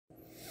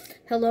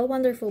Hello,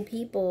 wonderful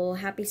people.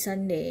 Happy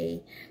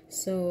Sunday.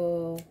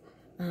 So,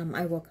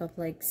 I woke up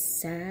like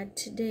sad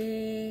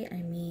today. I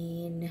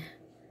mean,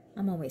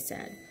 I'm always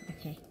sad.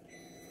 Okay,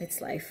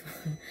 it's life.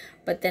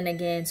 But then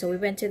again, so we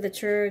went to the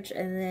church,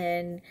 and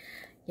then,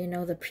 you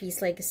know, the priest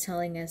like is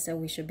telling us that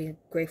we should be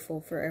grateful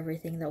for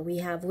everything that we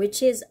have,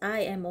 which is,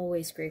 I am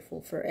always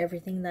grateful for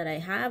everything that I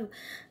have.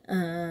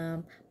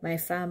 My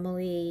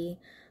family,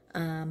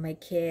 my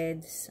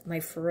kids, my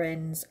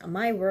friends,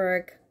 my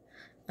work.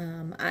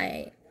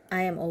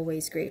 I am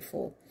always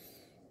grateful.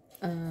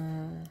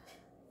 And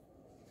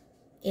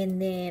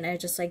then I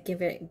just like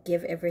give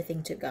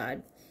everything to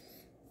God.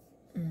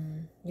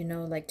 You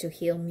know, like to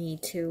heal me,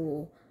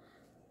 to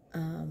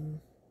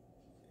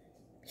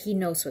He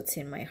knows what's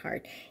in my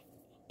heart.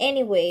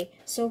 Anyway,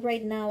 so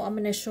right now I'm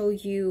gonna show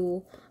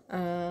you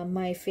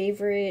my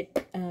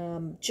favorite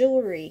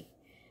jewelry.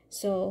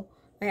 So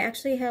I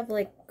actually have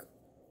like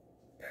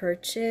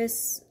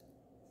purchased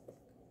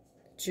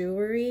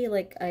jewelry,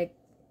 like I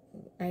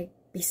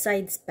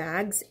besides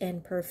bags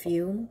and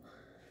perfume.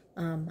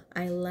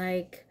 I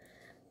like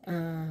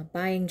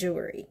buying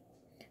jewelry.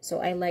 So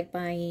I like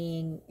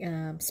buying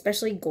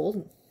especially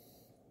gold.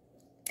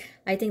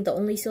 I think the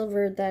only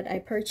silver that I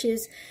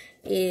purchase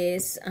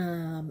is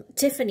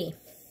Tiffany.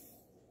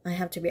 I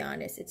have to be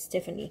honest, it's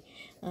Tiffany.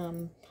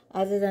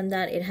 Other than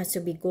that, it has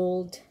to be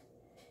gold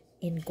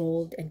in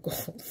gold and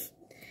gold.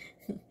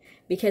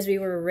 Because we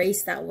were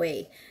raised that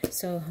way.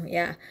 So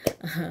yeah,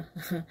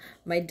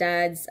 my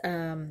dad's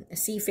a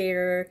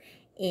seafarer,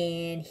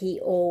 and he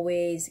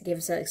always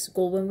gives us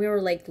gold. When we were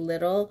like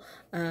little,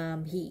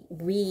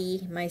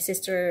 my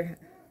sister,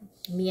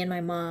 me and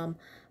my mom,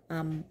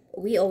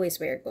 we always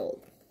wear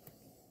gold.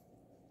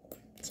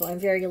 So I'm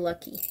very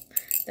lucky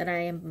that I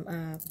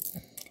am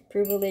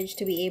privileged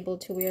to be able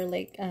to wear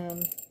like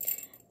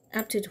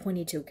up to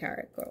 22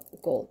 karat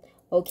gold.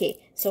 Okay,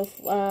 so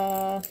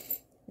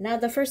now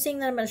the first thing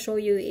that I'm going to show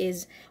you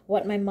is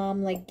what my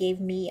mom like gave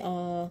me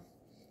on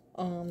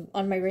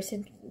my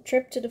recent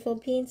trip to the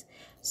Philippines.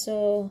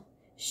 So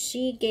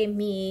she gave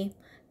me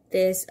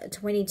this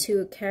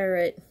 22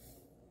 karat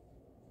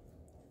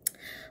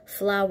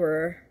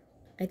flower.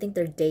 I think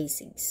they're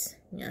daisies.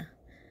 Yeah.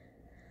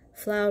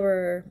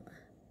 Flower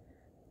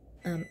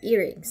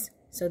earrings.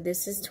 So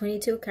this is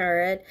 22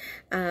 karat.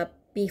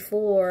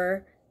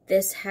 Before,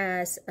 this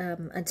has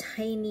a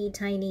tiny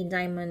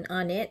diamond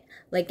on it,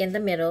 like in the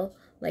middle.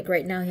 Like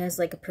right now, he has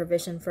like a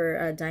provision for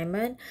a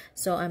diamond.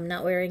 So I'm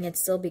not wearing it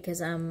still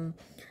because I'm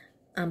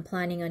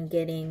planning on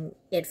getting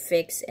it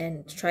fixed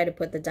and try to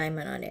put the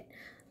diamond on it.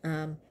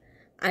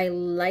 I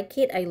like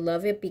it. I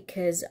love it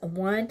because,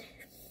 one,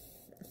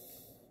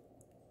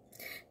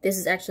 this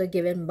is actually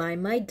given by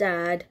my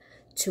dad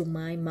to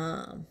my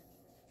mom.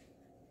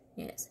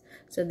 Yes.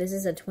 So this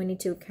is a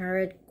 22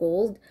 karat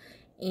gold,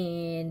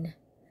 and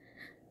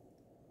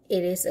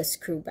it is a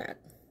screw back.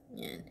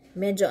 Yan.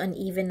 Medyo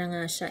uneven na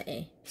nga siya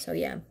eh. So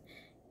yeah,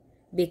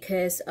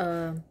 because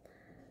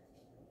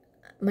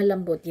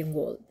malambot yung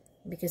gold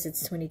because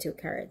it's 22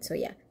 karat. So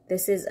yeah,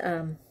 this is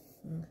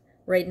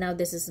right now,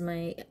 this is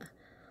my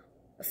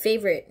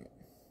favorite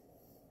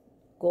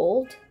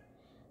gold.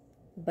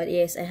 But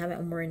yes, I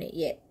haven't worn it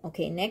yet.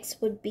 Okay,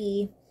 next would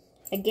be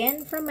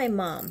again from my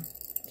mom.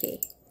 Okay,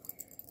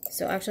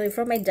 so actually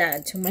from my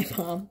dad to my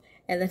mom,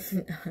 and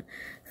then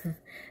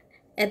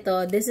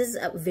this is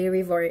a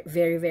very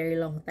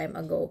long time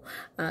ago.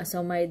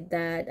 So my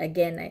dad,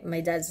 again, my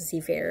dad's a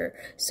seafarer,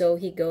 so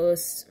he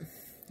goes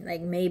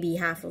like maybe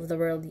half of the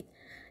world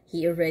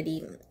he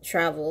already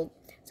traveled.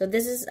 So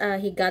this is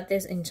he got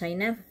this in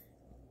China.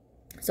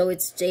 So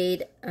it's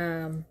jade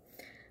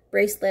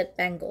bracelet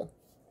bangle.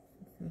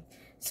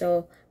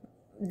 So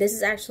this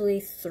is actually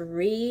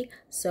 3,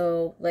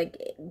 so like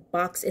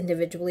boxed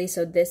individually.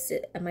 So this,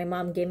 my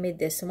mom gave me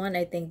this one.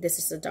 I think this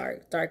is a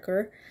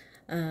darker.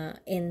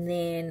 And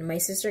then my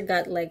sister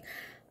got like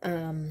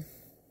 1,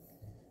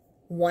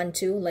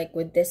 2, like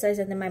with this size,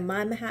 and then my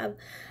mom have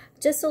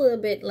just a little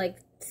bit like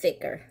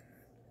thicker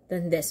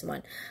than this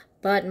one.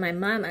 But my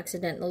mom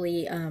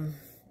accidentally have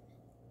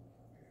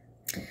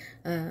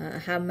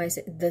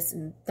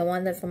the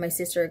one that from my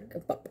sister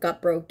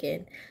got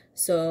broken,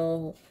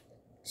 so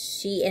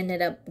she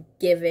ended up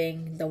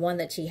giving the one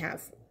that she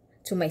have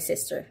to my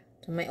sister,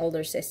 to my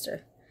older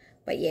sister.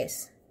 But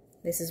yes,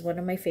 this is one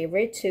of my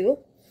favorite too.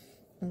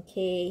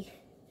 Okay,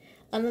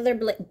 another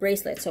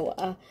bracelet.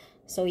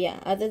 So yeah,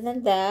 other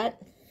than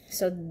that,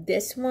 so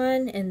this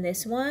one and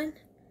this one,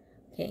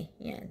 okay,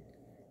 yeah,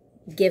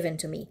 given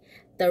to me.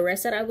 The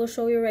rest that I will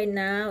show you right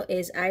now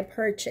is I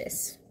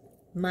purchased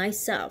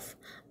myself,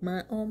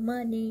 my own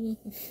money,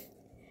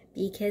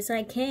 because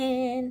I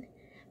can,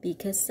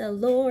 because the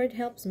Lord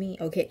helps me.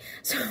 Okay,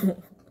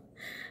 so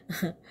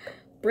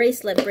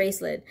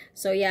bracelet.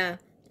 So yeah,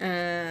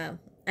 I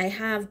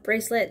have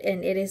bracelet,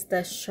 and it is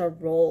the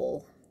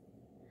Charol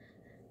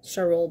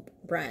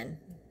brand.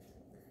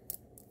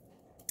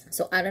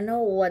 So I don't know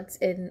what's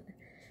in.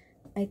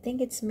 I think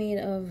it's made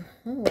of,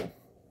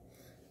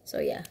 so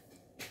yeah,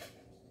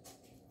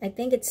 I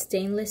think it's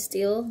stainless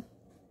steel,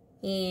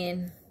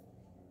 and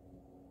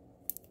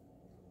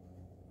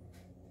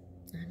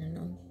I don't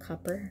know,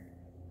 copper.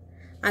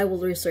 I will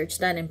research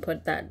that and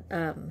put that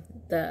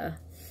the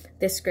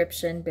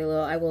description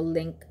below. I will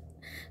link.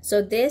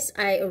 So this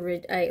I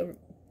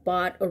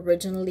bought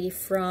originally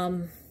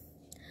from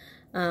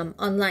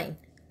online,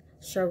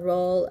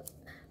 Charol.com.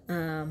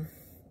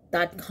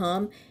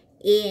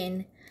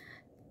 In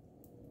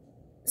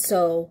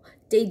so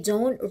they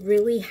don't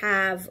really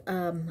have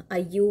a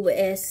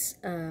US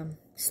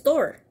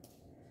store.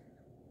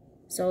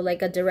 So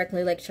like a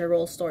directly like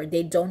Charol store,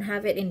 they don't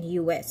have it in the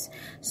US.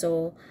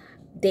 So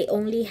they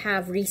only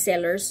have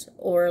resellers,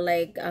 or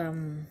like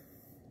how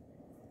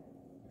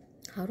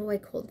do I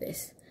call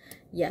this?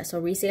 Yeah, so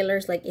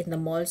resellers like in the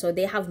mall. So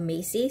they have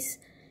Macy's,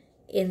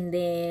 and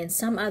then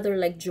some other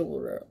like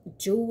jewel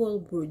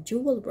bro.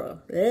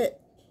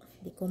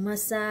 Di ko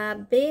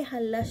masabi,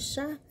 hala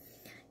siya.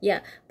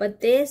 Yeah,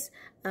 but this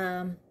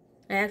I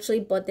actually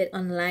bought it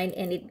online,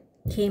 and it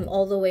came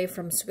all the way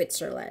from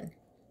Switzerland.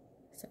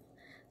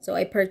 So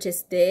I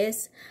purchased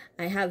this.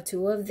 I have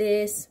 2 of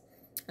this.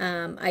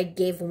 I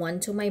gave one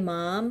to my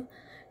mom,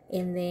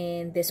 and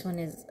then this one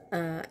is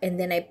and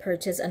then I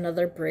purchased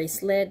another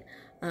bracelet.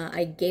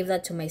 I gave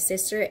that to my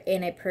sister,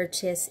 and I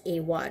purchased a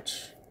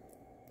watch,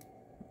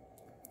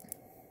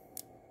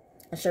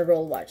 a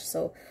Charol watch.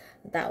 So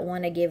that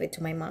one I gave it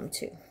to my mom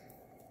too,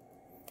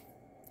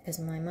 because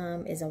my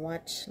mom is a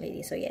watch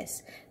lady. So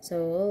yes,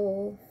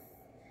 so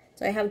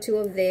I have 2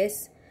 of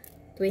this.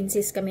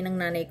 Twinsies kami ng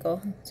nanay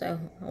ko. So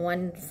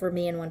one for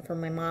me and one for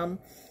my mom.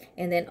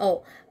 And then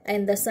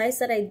and the size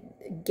that I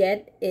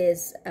get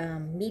is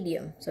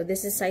medium. So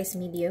this is size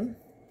medium,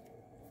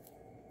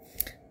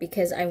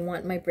 because I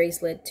want my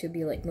bracelet to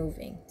be like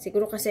moving.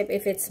 Siguro kasi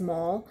if it's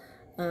small,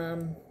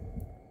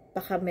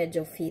 baka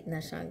medyo fit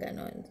na siya,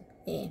 ganon.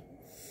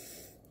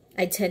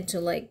 I tend to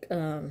like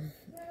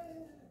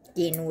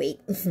gain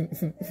weight.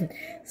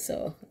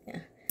 So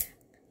yeah,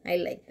 I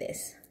like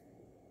this.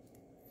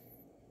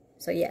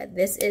 So yeah,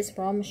 this is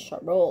from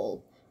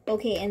Charol.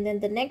 Okay, and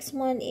then the next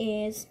one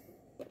is,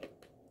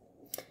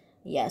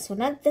 yeah, so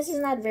this is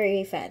not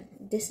very fat.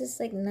 This is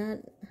like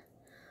not,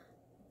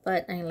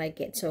 but I like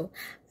it. So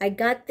I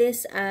got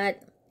this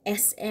at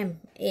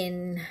SM,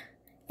 in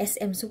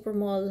SM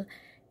Supermall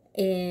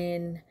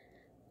in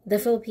the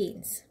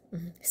Philippines,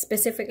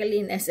 specifically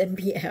in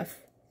SMBF.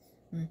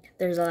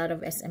 There's a lot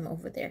of SM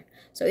over there.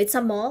 So it's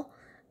a mall.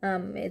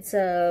 It's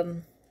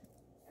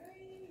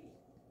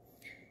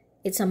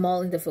a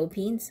mall in the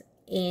Philippines,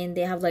 and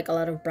they have like a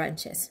lot of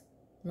branches.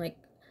 Like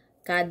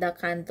kada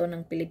kanto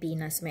ng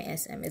Pilipinas may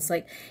SM. It's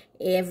like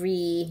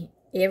every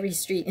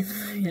street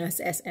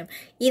has SM.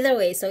 Either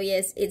way, so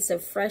yes, it's a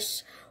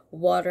fresh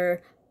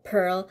water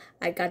pearl.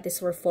 I got this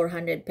for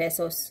 400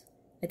 pesos.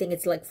 I think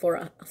it's like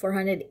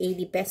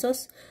 480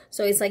 pesos.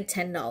 So it's like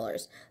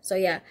 $10. So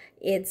yeah,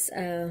 it's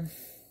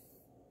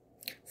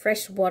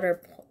freshwater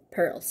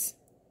pearls.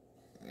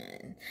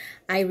 And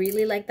I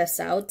really like the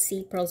South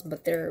Sea pearls,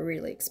 but they're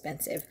really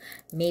expensive.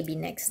 Maybe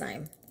next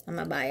time I'm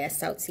gonna buy a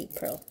South Sea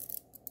pearl.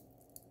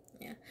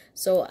 Yeah.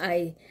 So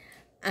I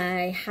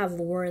have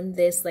worn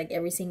this like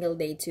every single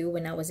day too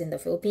when I was in the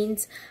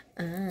Philippines,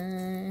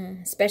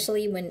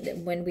 especially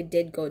when we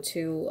did go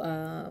to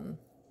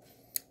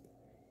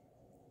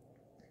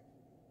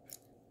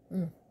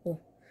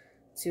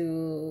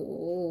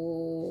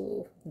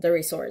to the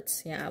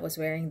resorts. Yeah, I was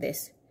wearing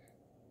this.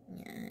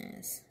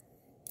 Yes.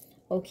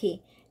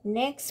 Okay,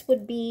 next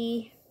would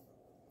be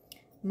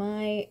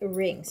my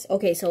rings.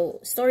 Okay, so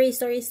story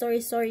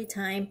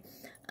time.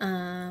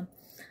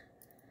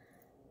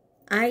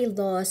 I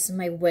lost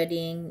my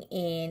wedding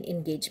and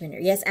engagement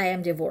ring. Yes, I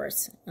am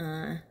divorced.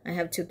 I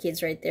have 2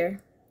 kids right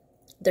there.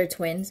 They're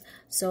twins.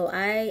 So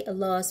I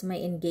lost my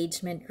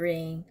engagement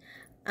ring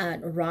at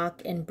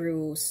Rock and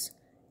Brews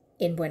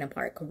in Buena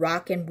Park.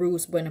 Rock and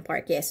Brews, Buena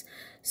Park, yes.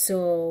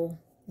 So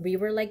we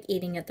were like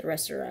eating at the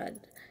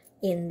restaurant,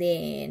 and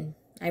then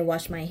I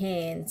wash my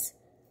hands,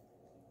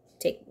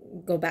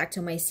 go back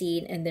to my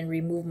seat, and then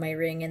remove my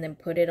ring, and then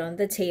put it on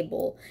the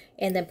table,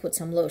 and then put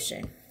some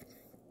lotion,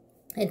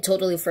 and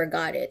totally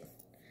forgot it.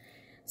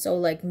 So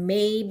like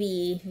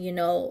maybe, you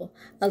know,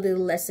 a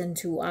little less than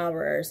 2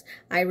 hours.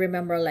 I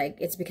remember like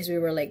it's because we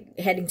were like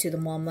heading to the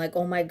mall. I'm like,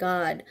 oh my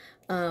god,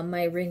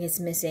 my ring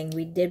is missing.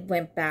 We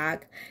went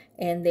back,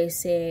 and they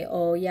say,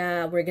 oh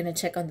yeah, we're gonna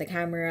check on the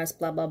cameras,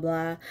 blah blah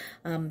blah.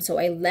 So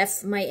I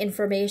left my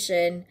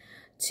information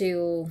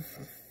to,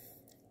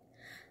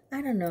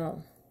 I don't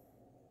know,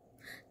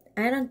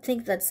 I don't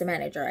think that's the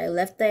manager. I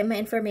left my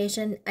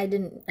information. I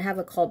didn't have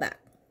a call back.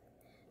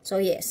 So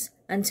yes,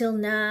 until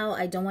now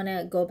I don't want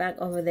to go back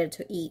over there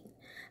to eat.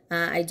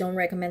 I don't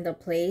recommend the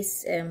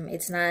place.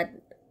 It's not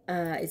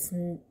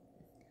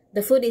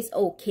the food is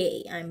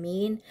okay. I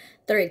mean,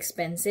 they're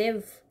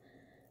expensive,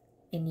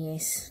 and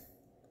yes,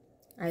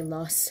 I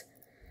lost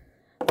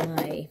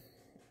my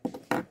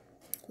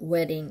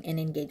wedding and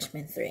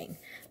engagement ring.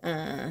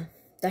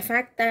 The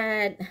fact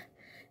that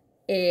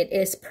it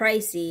is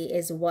pricey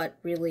is what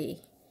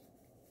really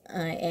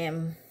I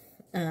am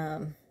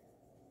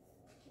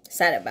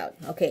sad about.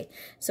 Okay,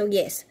 so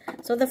yes.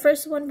 So the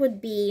first one would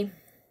be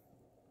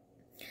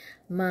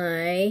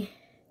my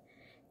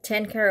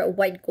 10 karat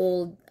white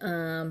gold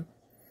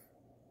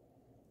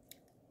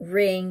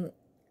ring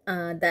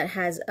that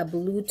has a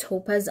blue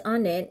topaz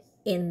on it,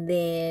 and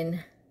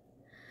then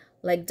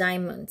like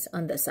diamonds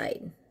on the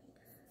side.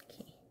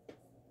 Okay,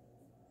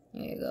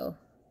 there you go.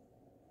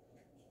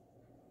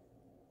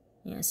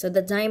 Yeah, so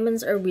the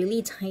diamonds are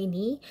really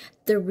tiny,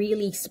 they're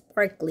really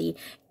sparkly,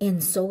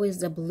 and so is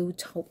the blue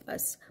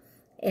topaz,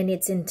 and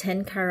it's in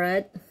 10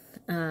 karat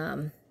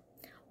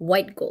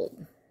white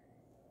gold.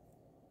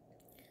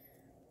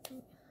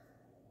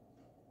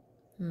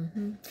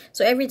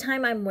 So every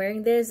time I'm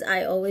wearing this,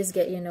 I always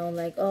get, you know,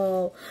 like,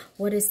 oh,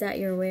 what is that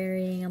you're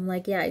wearing? I'm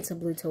like, yeah, it's a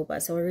blue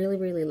topaz. So I really,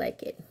 really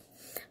like it.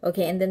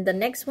 Okay, and then the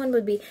next one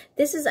would be,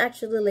 this is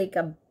actually like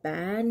a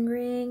band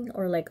ring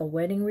or like a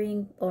wedding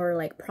ring or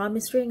like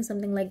promise ring,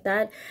 something like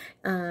that.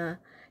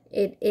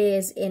 It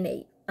is in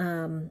a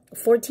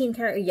 14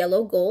 karat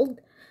yellow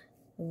gold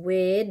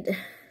with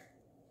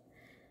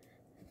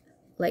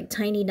like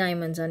tiny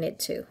diamonds on it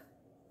too.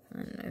 I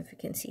don't know if you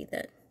can see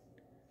that,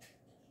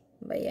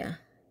 but yeah,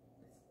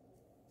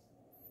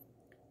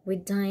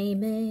 with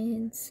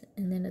diamonds,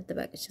 and then at the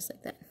back it's just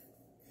like that.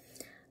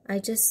 I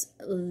just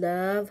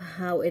love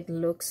how it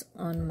looks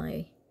on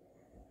my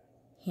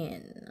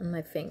hand, on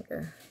my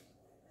finger.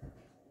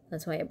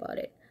 That's why I bought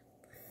it.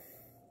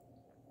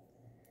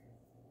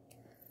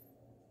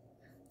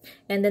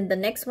 And then the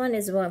next one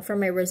is one from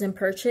my recent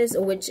purchase,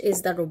 which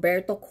is the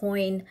Roberto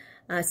Coin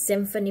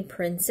Symphony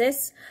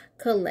Princess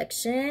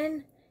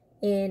collection.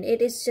 And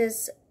it is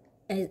just,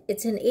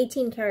 it's an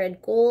 18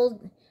 karat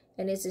gold,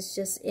 and it's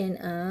just in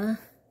a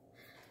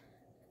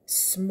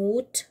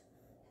smooth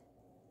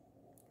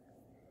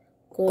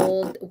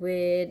gold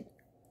with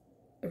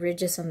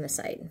ridges on the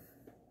side.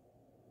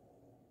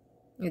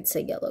 It's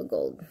a yellow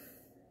gold.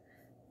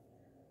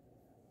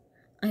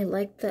 I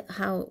like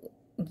how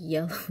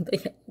yellow the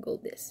yellow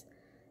gold is.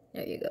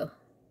 There you go.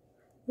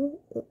 Ooh,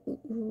 ooh,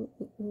 ooh,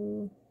 ooh,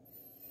 ooh.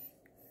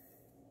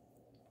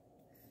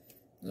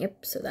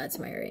 Yep, so that's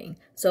my ring.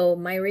 So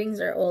my rings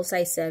are all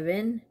size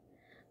 7,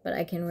 but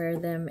I can wear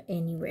them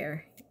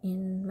anywhere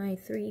in my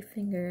 3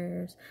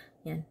 fingers.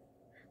 Yan.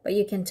 But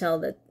you can tell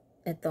that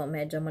ito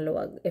medyo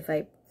maluwag if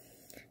I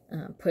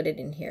put it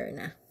in here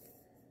na.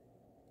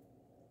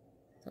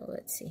 So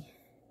let's see.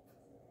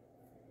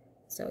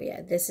 So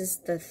yeah, this is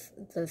the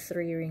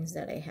 3 rings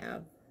that I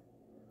have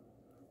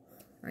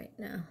right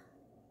now.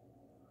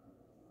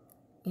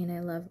 And I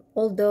love,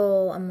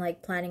 although I'm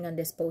like planning on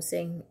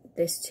disposing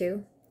this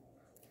too.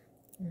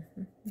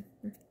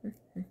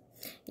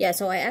 Yeah,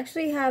 so I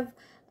actually have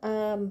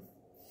a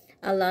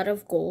lot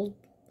of gold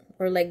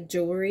or like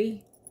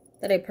jewelry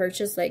that I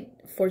purchased,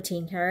 like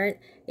 14 karat.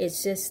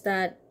 It's just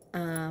that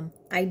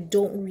I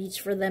don't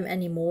reach for them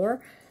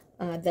anymore.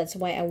 That's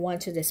why I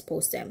want to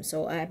dispose them.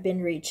 So I've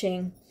been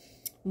reaching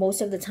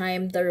most of the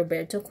time the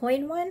Roberto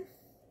Coin one,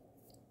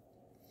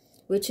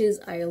 which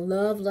is I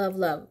love, love,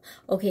 love.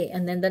 Okay,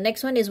 and then the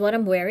next one is what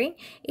I'm wearing.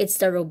 It's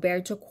the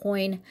Roberto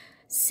Coin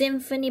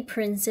Symphony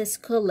Princess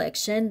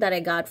collection that I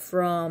got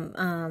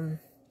from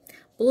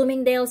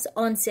Bloomingdale's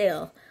on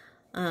sale.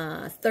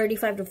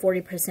 35 to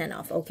 40%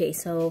 off. Okay,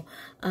 so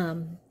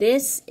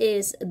this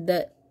is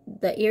the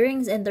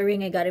earrings and the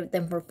ring. I got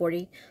them for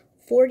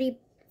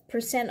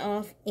 40%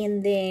 off,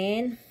 and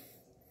then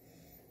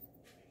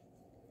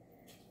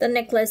the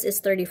necklace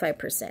is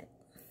 35%.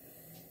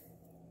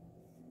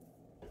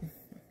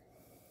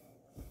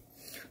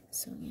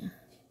 So yeah,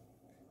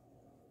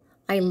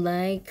 I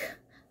like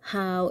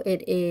how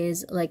it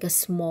is like a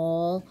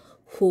small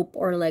hoop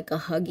or like a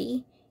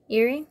huggy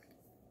earring.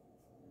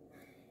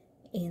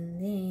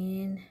 And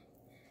then,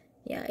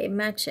 yeah, it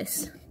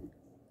matches.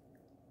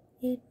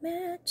 It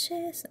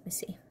matches. Let me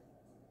see.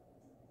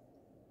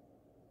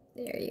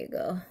 There you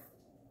go.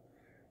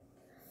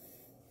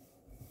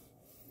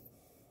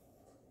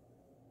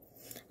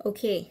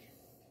 Okay.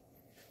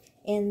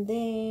 And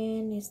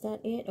then, is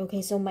that it?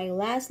 Okay, so my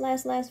last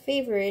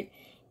favorite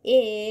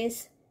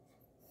is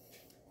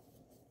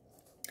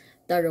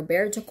the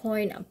Roberto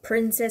Coin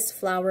Princess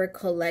Flower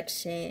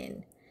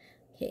Collection.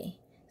 Okay,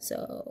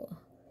 so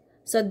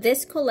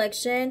this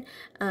collection,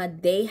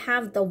 they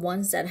have the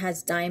ones that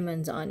has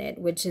diamonds on it,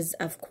 which is,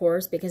 of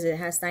course, because it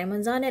has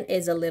diamonds on it,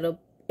 is a little,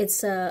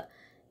 it's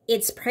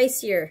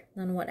pricier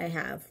than what I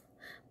have.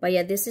 But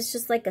yeah, this is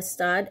just like a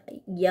stud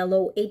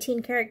yellow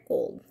 18 karat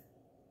gold.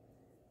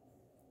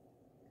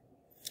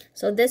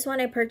 So this one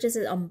I purchased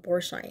it on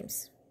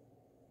Borsheim's.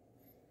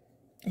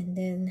 And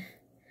then,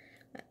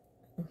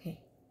 okay.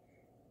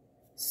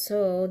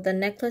 So the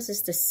necklace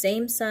is the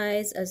same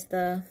size as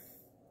the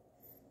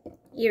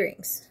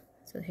earrings.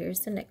 So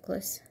here's the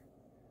necklace.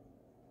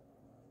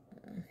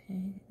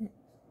 Okay.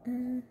 I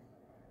don't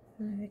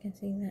know if you can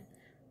see that.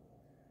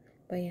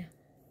 But yeah.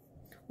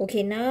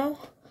 Okay, now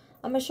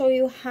I'm going to show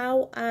you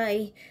how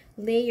I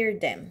layer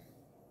them.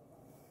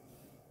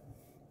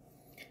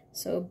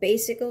 So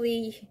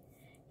basically,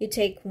 you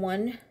take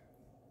one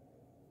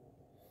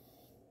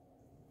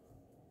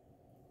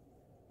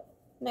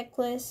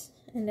necklace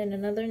and then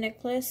another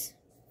necklace.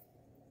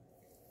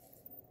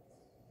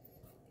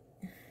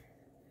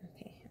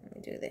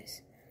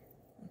 this.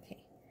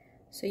 Okay,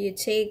 so you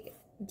take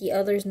the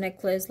other's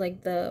necklace,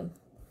 like the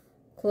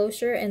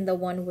closure and the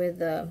one with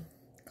the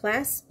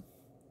clasp,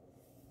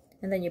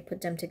 and then you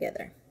put them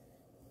together.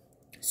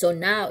 So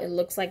now it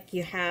looks like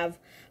you have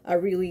a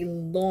really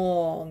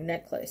long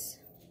necklace.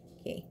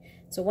 Okay,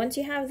 so once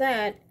you have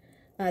that,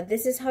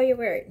 this is how you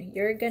wear it.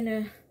 You're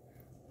gonna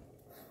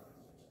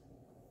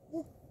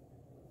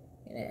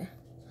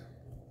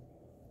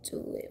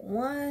do it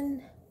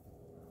one.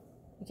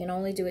 You can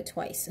only do it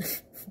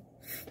twice.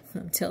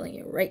 I'm telling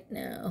you right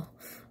now,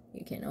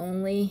 you can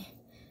only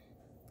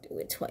do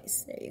it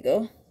twice. There you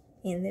go.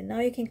 And then now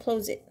you can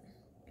close it.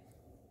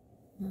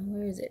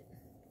 Where is it?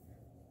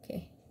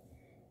 Okay.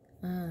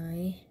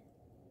 I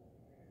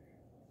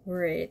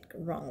worded it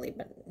wrongly,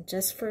 but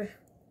just for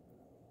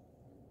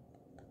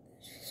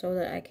so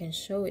that I can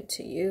show it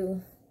to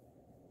you.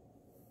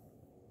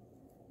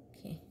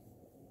 Okay.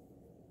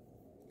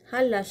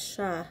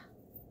 Halasha.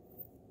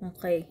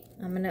 Okay,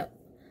 I'm gonna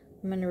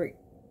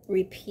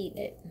repeat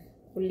it.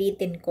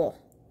 Ulitin ko.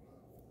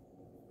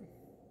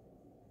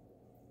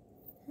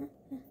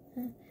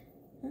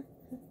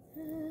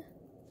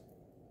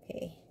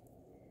 Okay.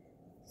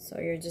 So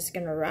you're just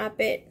gonna wrap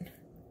it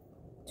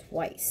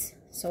twice.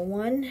 So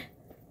one.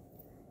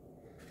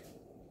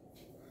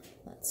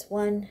 That's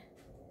one.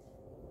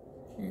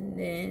 And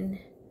then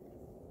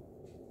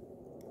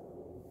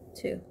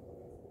two.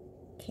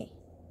 Okay.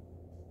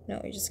 No,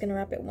 you're just gonna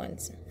wrap it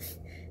once.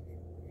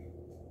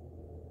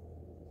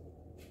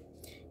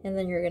 And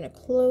then you're gonna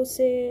close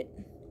it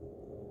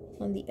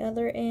on the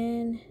other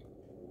end.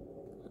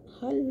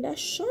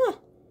 Halasha.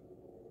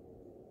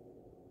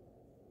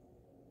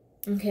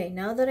 Okay,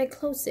 now that I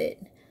close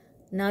it,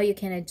 now you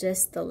can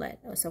adjust the let.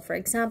 So for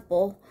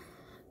example,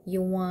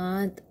 you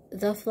want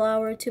the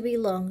flower to be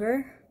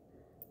longer.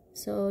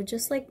 So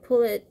just like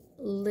pull it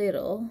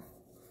little,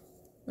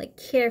 like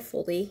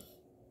carefully.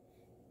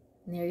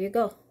 And there you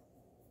go.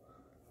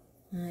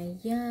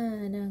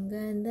 Ayan, ang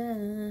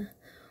ganda.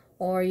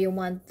 Or you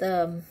want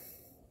the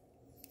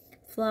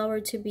flower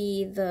to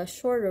be the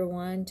shorter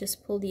one,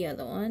 just pull the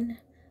other one,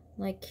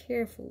 like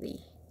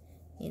carefully.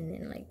 And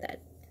then like that.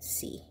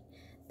 See?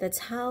 That's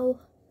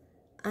how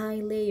I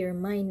layer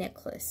my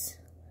necklace.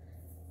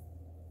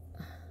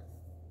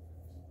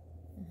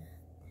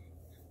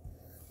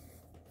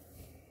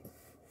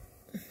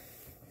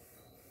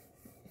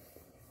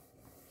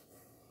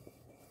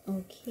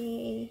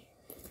 Okay.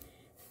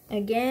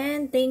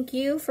 Again, thank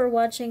you for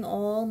watching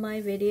all my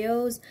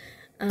videos.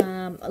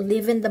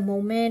 Live in the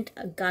moment.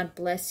 God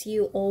bless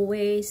you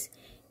always.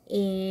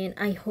 And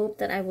I hope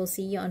that I will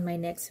see you on my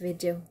next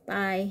video.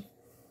 Bye.